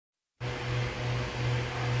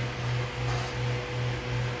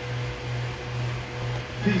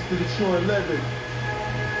Peace to the true and living.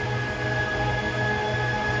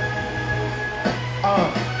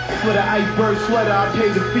 For the iceberg sweater, I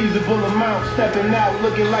paid the feasible amount. Stepping out,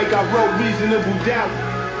 looking like I wrote reasonable doubt.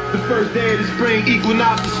 The first day of the spring,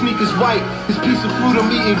 equinox, the sneakers white. This piece of fruit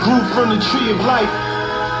I'm eating grew from the tree of life.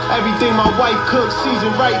 Everything my wife cooks,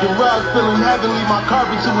 seasoned right. The rug feeling heavenly, my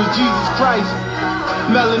carpenter was Jesus Christ.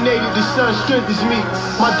 Melanated, the sun strengthens me.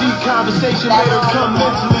 My deep conversation made her come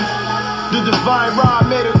mentally. The divine rod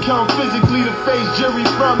made her come physically. The face jury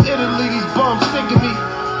from Italy, these bums sick of me.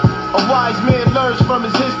 A wise man learns from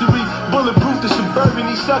his history. Bulletproof the suburban,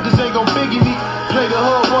 these suckers ain't gon' biggie me. Play the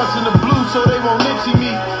hood once in the blue so they won't nipsey me.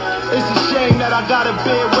 It's a shame that I gotta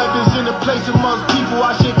bear weapons in a place amongst people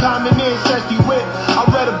I share common ancestry with. I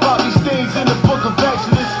read about these things in the book of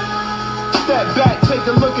Exodus. Step back, take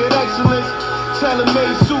a look at excellence.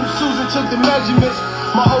 Tailor-made suit, Susan took the measurements.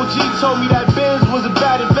 My OG told me that Benz was a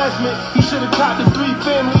bad investment. He should've copped the 3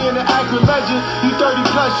 family and an accurate legend. You 30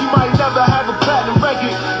 plus, you might never have a platinum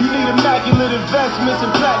record. You need immaculate investments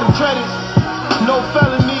and platinum credits. No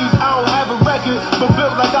felonies, I don't have a record, but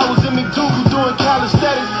built like I was in McDougal doing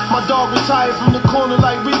calisthenics. My dog retired from the corner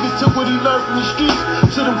like Regas, took what he learned from the streets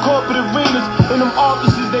to them corporate arenas. In them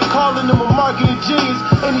offices, they calling him a marketing genius.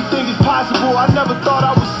 Anything is possible, I never thought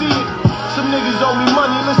I would see it. Some niggas owe me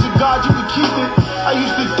money, listen God, you can keep it. I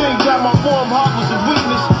used to think that my warm heart was a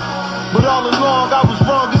weakness, but all along I was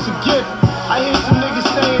wrong, it's a gift. I hear some niggas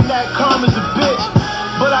saying that karma's a bitch,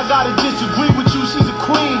 but I gotta disagree with you, she's a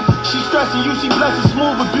queen. She stressing you, she blessed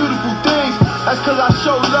smooth with beautiful things. That's cause I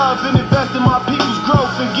show love and invest in my people's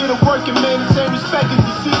growth and get a working man the same respect as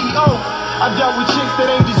the CEO. I dealt with chicks that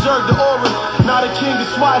ain't deserved the aura. Now the king of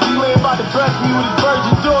Swaziland about to bless me with his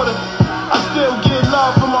virgin daughter. I still get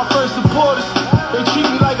love from my first supporters. They treat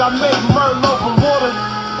me like I made Merlot from water.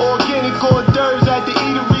 Organic hors d'oeuvres at the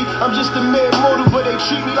eatery. I'm just a mere mortal, but they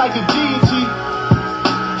treat me like a deity.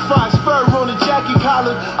 Fox fur on a jacket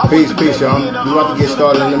collar. Peace, y'all. We about to get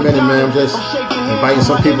started in a minute, man. I'm just inviting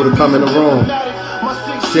some people to come in the room.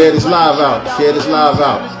 Share this live out. Share this live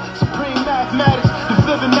out. Supreme mathematics, the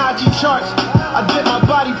Fibonacci charts. I did my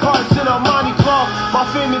body parts in Armani cloth. My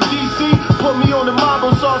fam in DC put me on the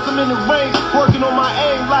mambo sauce. I'm in the range, working on my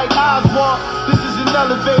aim like Oswald. This is an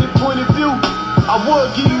elevated point of view. I would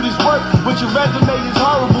give you this work, but your resume is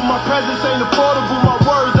horrible. My presence ain't affordable, my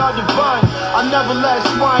words are divine. I never let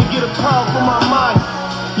swine get a pearl from my mind.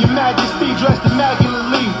 Your Majesty dressed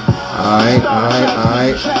immaculately. Alright.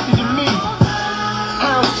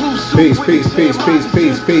 Peace.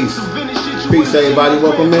 Peace, everybody.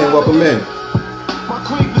 Welcome in.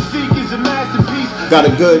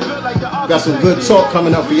 Got some good talk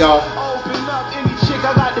coming up for y'all.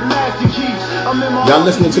 Y'all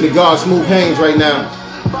listening to the God Smooth Haynes right now.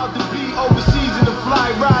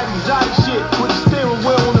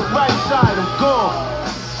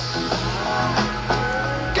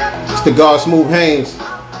 It's the God Smooth Haynes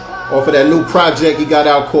off of that new project he got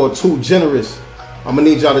out called Too Generous. I'm gonna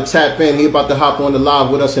need y'all to tap in. He about to hop on the live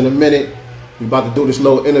with us in a minute. We about to do this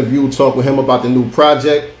little interview, talk with him about the new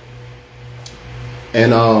project.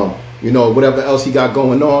 And you know, whatever else he got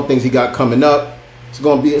going on, things he got coming up. It's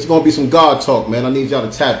gonna be some God talk, man. I need y'all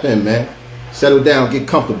to tap in, man. Settle down, get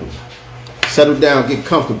comfortable.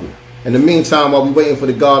 In the meantime, while we waiting for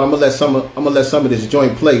the God, I'm gonna let some of this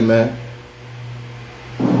joint play, man.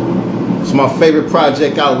 It's my favorite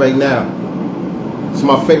project out right now.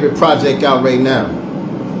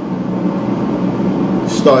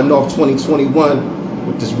 Starting off 2021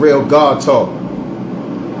 with this real God talk.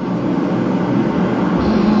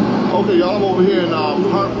 Okay, y'all, I'm over here in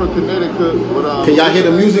Hartford, Connecticut. Can y'all hear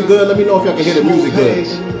the music good? Let me know if y'all can hear the music good.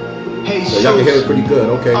 So y'all can hear it pretty good,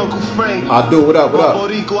 okay. I'll do. What up?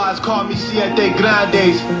 Boricuas call me Siete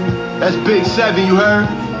Grandes. That's Big 7, you heard?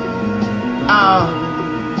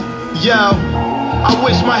 Yo, I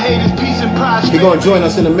wish my haters peace and prosperity. He gonna join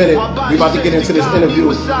us in a minute. We about to get into this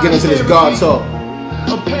interview, get into this God talk.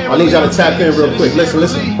 I need y'all to tap in real quick. Listen.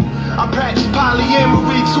 I practice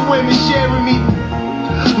polyamory, 2 women sharing me.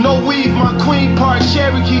 No weave, my queen part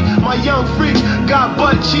Cherokee. My young freak got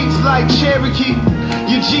butt cheeks like Cherokee.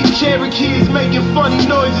 Your Jeep Cherokee is making funny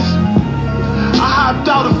noises. I hopped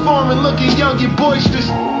out of foreign looking young and boisterous.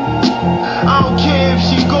 I don't care if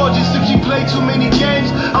she gorgeous, if she play too many games,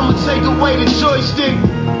 I'ma take away the joystick.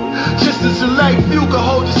 Just a select few could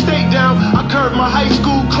hold the state down. I curved my high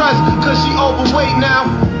school crush, cause she overweight now.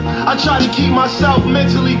 I try to keep myself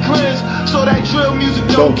mentally cleansed, so that drill music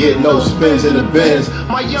don't get no spins in the bins.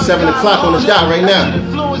 7 o'clock on the dot right now.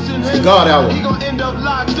 It's the God hour. He gonna end up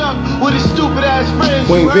locked up with his stupid ass friends.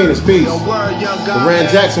 Queen Venus, peace. Rand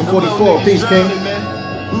Jackson, 44, peace, King.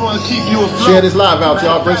 We want to keep you afloat. Share this live out,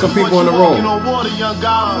 y'all. Bring some people in the room. On water, young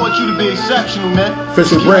guy. We want you to be exceptional, man.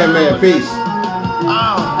 Official brand man, peace.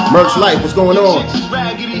 Merch life, what's going on?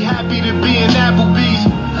 Raggedy, happy to be in Applebee's.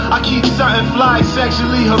 I keep something fly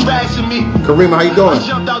sexually harassing me. Karima, how you doing? I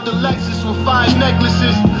jumped out the Lexus with 5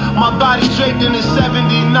 necklaces. My body draped in the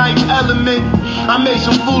 79th element. I made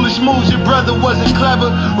some foolish moves, your brother wasn't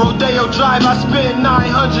clever. Rodeo Drive, I spent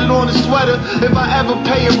 900 on a sweater. If I ever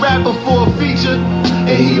pay a rapper for a feature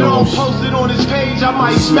and he don't post it on his page, I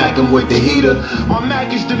might smack him with the heater. My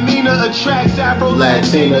Macish demeanor attracts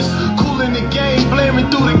Afro-Latinas. Cool in the game,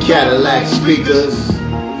 blaring through the Cadillac speakers.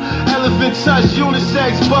 Elephant touch,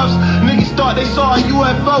 unisex buffs. Niggas thought they saw a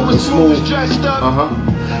UFO when Smooth was dressed up.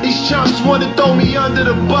 These chumps wanna throw me under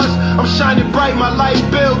the bus. I'm shining bright, my light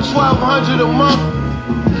bill $1,200 a month.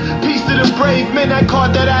 Peace to the brave men that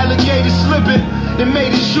caught that alligator slipping. They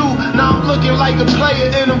made a shoe, now I'm looking like a player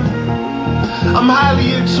in them. I'm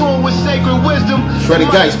highly in tune with sacred wisdom. Shreddy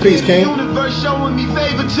Dice, peace, King. Universe showing me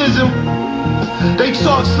favoritism. They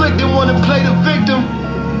talk slick, they wanna play the victim.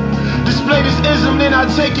 Display this ism, then I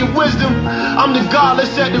take it wisdom. I'm the god, let's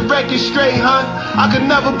set the record straight, huh? I could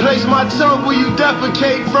never place my tongue where you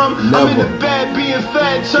defecate from. Never. I'm in the bed being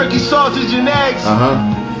fed turkey, sausage, and eggs.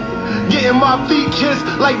 Getting my feet kissed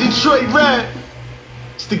like Detroit Red.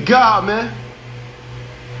 It's the God, man.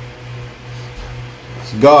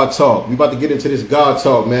 It's God talk. We about to get into this God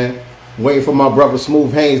talk, man. Waiting for my brother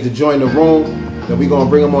Smooth Haynes to join the room. Then we gonna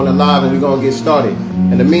bring him on the live and we gonna get started.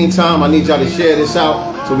 In the meantime, I need y'all to share this out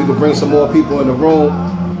so we can bring some more people in the room.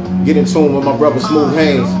 Get in tune with my brother Smooth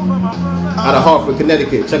Haynes out of Hartford,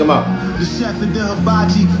 Connecticut. Check him out. The chef of the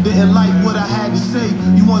hibachi didn't like what I had to say.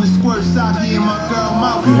 You want to squirt sake in my girl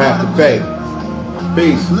mouth? You have to pay.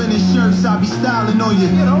 Peace. Linen shirts, I be styling on you.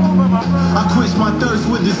 I quenched my thirst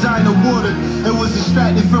with designer water. It was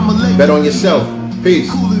distracted from a lake. Bet on yourself. Peace.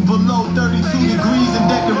 Cooling below 32 degrees and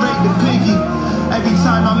decorate the piggy. Every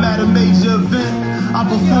time I'm at a major event, I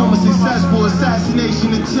perform a successful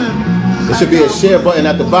assassination attempt. There should be a share button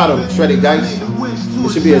at the bottom, Shreddy Dice. There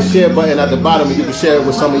should be a share button at the bottom and you can share it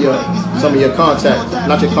with some of your contacts.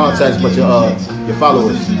 Not your contacts, but your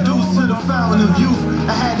followers. Introduced to the fountain of youth,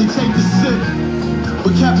 I had to take a sip,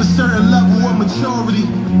 but kept a certain level of maturity.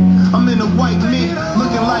 I'm in a white mint,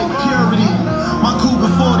 looking like purity. My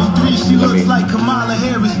Cougar 43, she looks like Kamala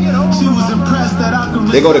Harris. She was impressed that I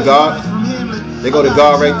could. They go to God. They go to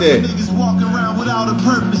God right there. Niggas walking around without a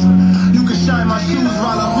purpose. You can shine my shoes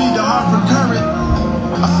while I read the Hartford Current.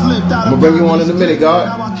 I slipped out. I'm gonna bring you on in a minute, God.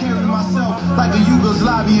 Now I carry myself like a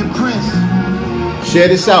Yugoslavian prince. Share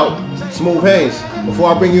this out, Smooth Haynes. Before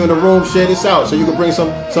I bring you in the room, share this out so you can bring some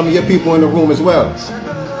of your people in the room as well.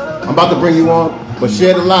 I'm about to bring you on, but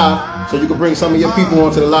share the live so you can bring some of your people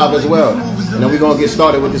onto the live as well. And then we're gonna get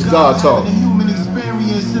started with this God talk. Human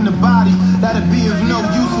experience in the body that'll be of no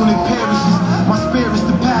use when it perishes. My spirit's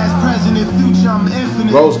the past, present, and future. I'm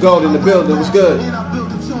infinite. Rose Gold in the building. What's good?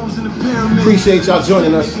 Appreciate y'all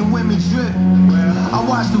joining us. I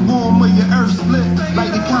watch the womb of your earth split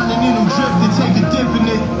like the continental drift and take a dip in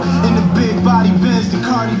it. In the big body bends, the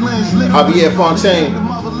Cardi lens lit. Javier Fontaine.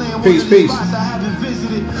 Peace, peace.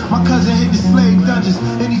 My cousin hit the slave dungeons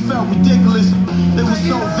and he felt ridiculous. It was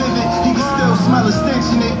so vivid, he could still smell a stench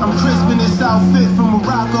in it. I'm crisp in this outfit from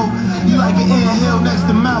Morocco. You like an anthill next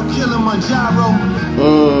to Mount Kilimanjaro.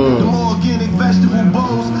 The more organic vegetable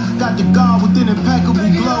bowls got the God with an impeccable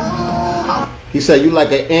glow. He said you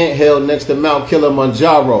like an anthill next to Mount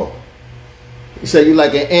Kilimanjaro. He said you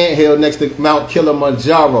like an anthill next to Mount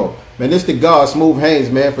Kilimanjaro. Man, this the God Smooth Haynes,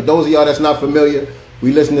 man. For those of y'all that's not familiar,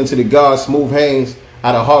 we listening to the God Smooth Haynes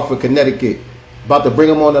out of Hartford, Connecticut. About to bring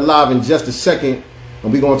him on the live in just a second.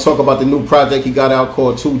 And we're going to talk about the new project he got out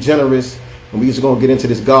called Too Generous. And we just going to get into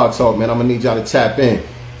this God talk, man. I'm going to need y'all to tap in.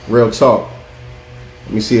 Real talk.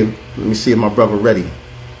 Let me see if my brother ready.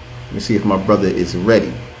 Let me see if my brother is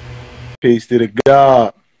ready. Peace to the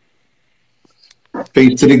God.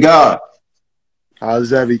 Peace to the God.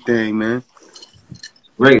 How's everything, man?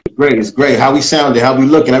 Great, great. It's great. How we sounded, how we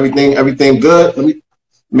looking, everything good. Let me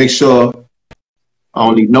make sure I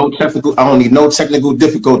don't need no technical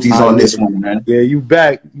difficulties on this one, man. Yeah, you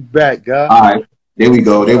back, God. All right. There we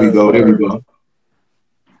go. There we go.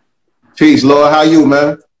 Peace, Lord. How you,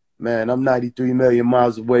 man? Man, I'm 93 million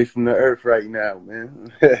miles away from the earth right now,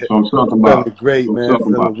 man. That's what I'm talking about. Feeling great, man.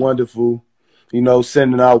 Feeling wonderful. You know,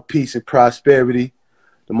 sending out peace and prosperity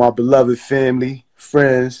to my beloved family,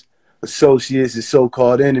 friends, associates, and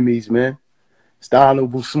so-called enemies, man. It's the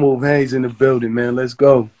Honorable Smooth Haynes in the building, man. Let's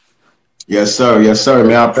go. Yes, sir. Yes, sir,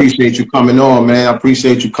 man. I appreciate you coming on, man. I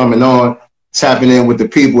appreciate you coming on, tapping in with the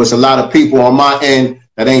people. It's a lot of people on my end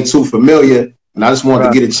that ain't too familiar And I just wanted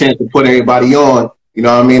to get a chance to put everybody on. You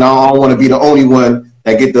know what I mean? I don't want to be the only one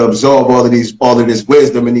that get to absorb all of this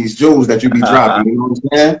wisdom and these jewels that you be dropping. You know what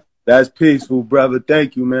I'm saying? That's peaceful, brother.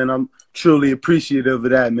 Thank you, man. I'm truly appreciative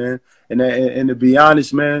of that, man. And to be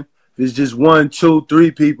honest, man, if it's just 1, 2,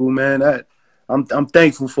 3 people, man, I'm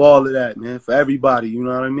thankful for all of that, man. For everybody, you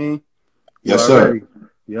know what I mean? Yes, sir.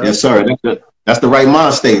 Yep. Yes, sir. That's the right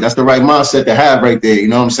mind state. That's the right mindset to have right there. You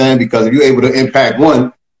know what I'm saying? Because if you're able to impact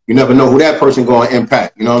one, you never know who that person going to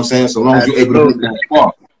impact. You know what I'm saying? So long as you're able to get that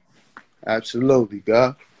far. Absolutely,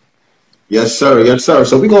 God. Yes, sir. Yes, sir.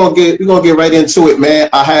 So we're gonna get right into it, man.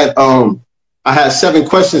 I had 7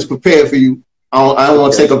 questions prepared for you. I don't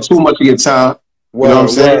want to take up too much of your time. Word, you know what I'm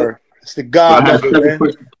saying? Word. It's the God mother, man.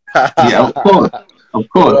 Yeah, of course. Of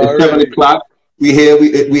course. It's 7 o'clock. We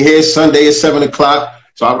here Sunday at 7 o'clock.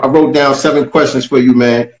 So I wrote down 7 questions for you,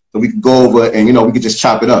 man, so we can go over and we can just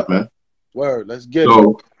chop it up, man. Word. Let's get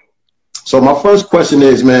it. So my first question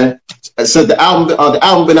is, man, I said the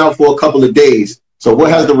album been out for a couple of days. So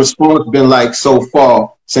what has the response been like so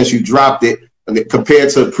far since you dropped it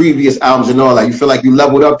compared to previous albums and all? Like, you feel like you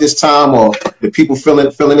leveled up this time, or the people feeling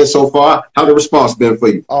it so far? How the response been for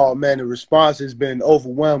you? Oh man, the response has been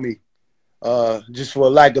overwhelming. Just for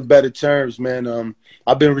lack of better terms, man.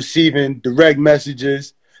 I've been receiving direct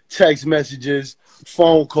messages, text messages,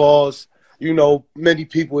 phone calls. You know, many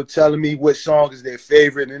people are telling me what song is their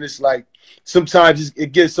favorite, and it's like sometimes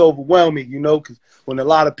it gets overwhelming, you know, because when a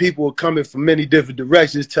lot of people are coming from many different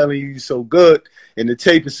directions telling you you're so good and the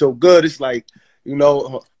tape is so good, it's like, you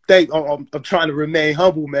know, I'm trying to remain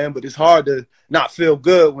humble, man, but it's hard to not feel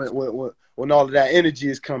good when all of that energy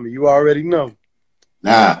is coming. You already know.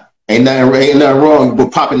 Nah, ain't nothing wrong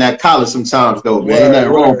with popping that collar sometimes, though, man. Ain't nothing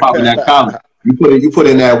wrong with popping that collar. You put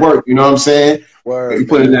in that work, you know what I'm saying? You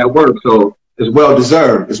put in that work, so it's well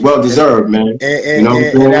deserved. It's well deserved, man. And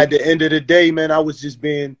at the end of the day, man, I was just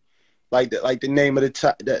being like the name of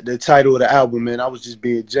the title of the album, man. I was just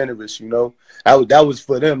being generous, you know. That was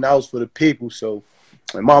for them. That was for the people. So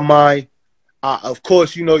in my mind, of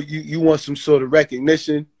course, you know, you want some sort of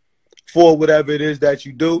recognition for whatever it is that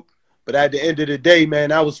you do. But at the end of the day, man,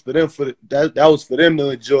 that was for them. That was for them to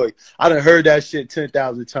enjoy. I done heard that shit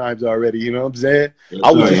 10,000 times already. You know what I'm saying?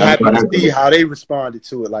 I was just happy to see how they responded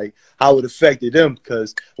to it, like how it affected them.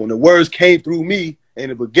 Because when the words came through me in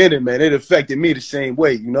the beginning, man, it affected me the same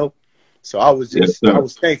way. You know, so I was just I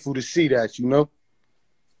was thankful to see that. You know.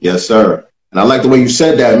 Yes, sir. And I like the way you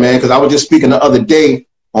said that, man, because I was just speaking the other day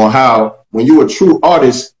on how when you're a true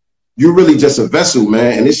artist, you're really just a vessel,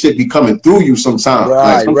 man, and this shit be coming through you sometimes.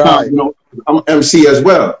 Right, sometimes, you know, I'm an MC as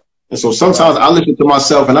well. And so sometimes I listen to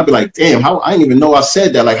myself and I be like, damn, I didn't even know I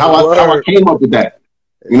said that. Like how I came up with that.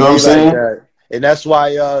 You know what I'm saying? That. And that's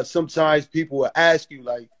why sometimes people will ask you,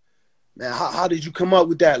 like, man, how did you come up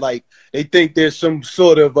with that? Like, they think there's some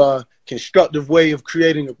sort of constructive way of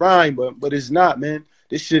creating a rhyme, but it's not, man.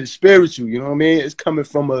 This shit is spiritual, you know what I mean? It's coming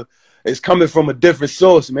from a different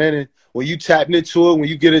source, man. And when you tap into it, when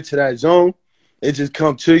you get into that zone, it just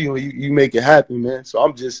comes to you and you make it happen, man. So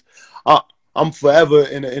I'm forever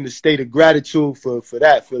in a state of gratitude for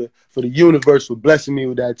that, for the universe for blessing me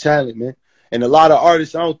with that talent, man. And a lot of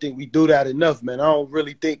artists, I don't think we do that enough, man. I don't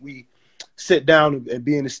really think we sit down and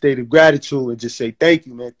be in a state of gratitude and just say, thank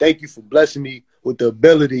you, man. Thank you for blessing me with the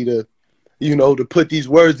ability to, you know, to put these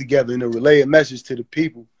words together and to relay a message to the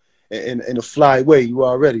people in a fly way. You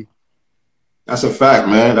already. That's a fact,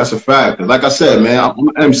 man. That's a fact. Like I said, man, I'm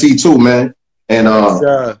an MC too, man. And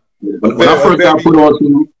when I first got put on to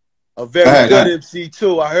you, a very good MC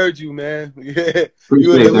too. I heard you, man. Yeah,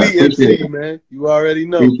 you an elite MC, man. You already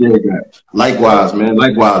know. Appreciate that. Likewise, man.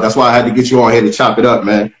 Likewise. That's why I had to get you on here to chop it up,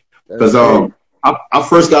 man. Because I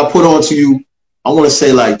first got put on to you, I want to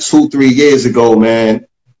say like 2-3 years ago, man.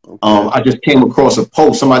 Okay. I just came across a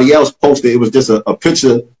post. Somebody else posted. It was just a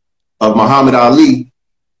picture of Muhammad Ali,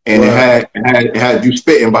 and it had you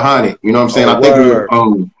spitting behind it. You know what I'm saying?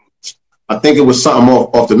 I think it was something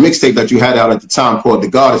off the mixtape that you had out at the time called "The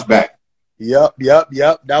God Is Back." Yep.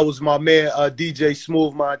 That was my man DJ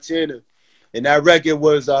Smooth Montana, and that record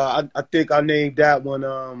was I think I named that one.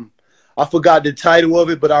 I forgot the title of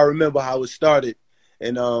it, but I remember how it started,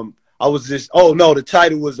 and I was just the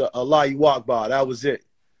title was Allah You Walk By. That was it.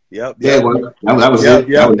 Yep. Yeah, well, that was it.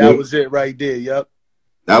 That was it right there. Yep.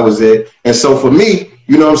 That was it. And so for me,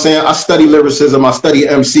 you know what I'm saying? I study lyricism, I study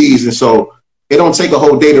MCs, and so it don't take a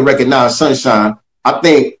whole day to recognize Sunshine. I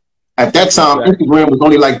think at that time, Instagram was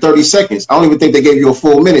only like 30 seconds. I don't even think they gave you a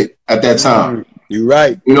full minute at that time. You're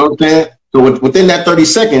right. You know what I'm saying? So within that 30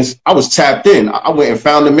 seconds, I was tapped in. I went and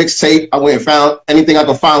found the mixtape. I went and found anything I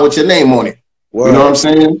could find with your name on it. Word. You know what I'm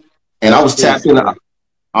saying? And I was tapped in.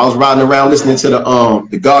 I was riding around listening to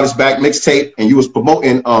the God Is Back mixtape, and you was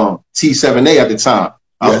promoting T7A at the time.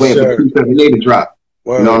 I was waiting for T7A to drop.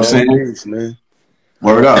 Word, you know what I'm saying? Peace, man.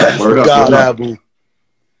 Word up, word up. God album.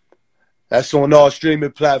 That's on all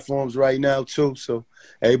streaming platforms right now too. So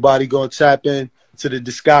everybody gonna tap in to the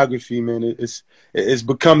discography, man. It's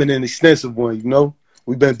becoming an extensive one. You know,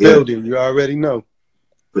 we've been building. You already know.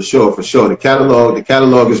 For sure, for sure. The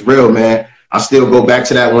catalog is real, man. I still go back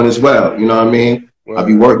to that one as well. You know what I mean? I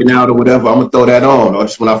be working out or whatever. I'm gonna throw that on, or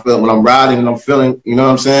just when I'm riding and I'm feeling. You know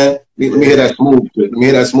what I'm saying? Let me hear that smooth shit. Let me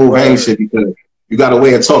hear that smooth Haynes shit, because you got a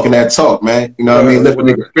way of talking that talk, man. You know what I mean? Lift the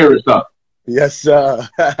nigga spirits up. Yes, sir.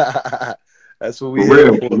 That's what we for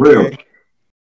real, for real.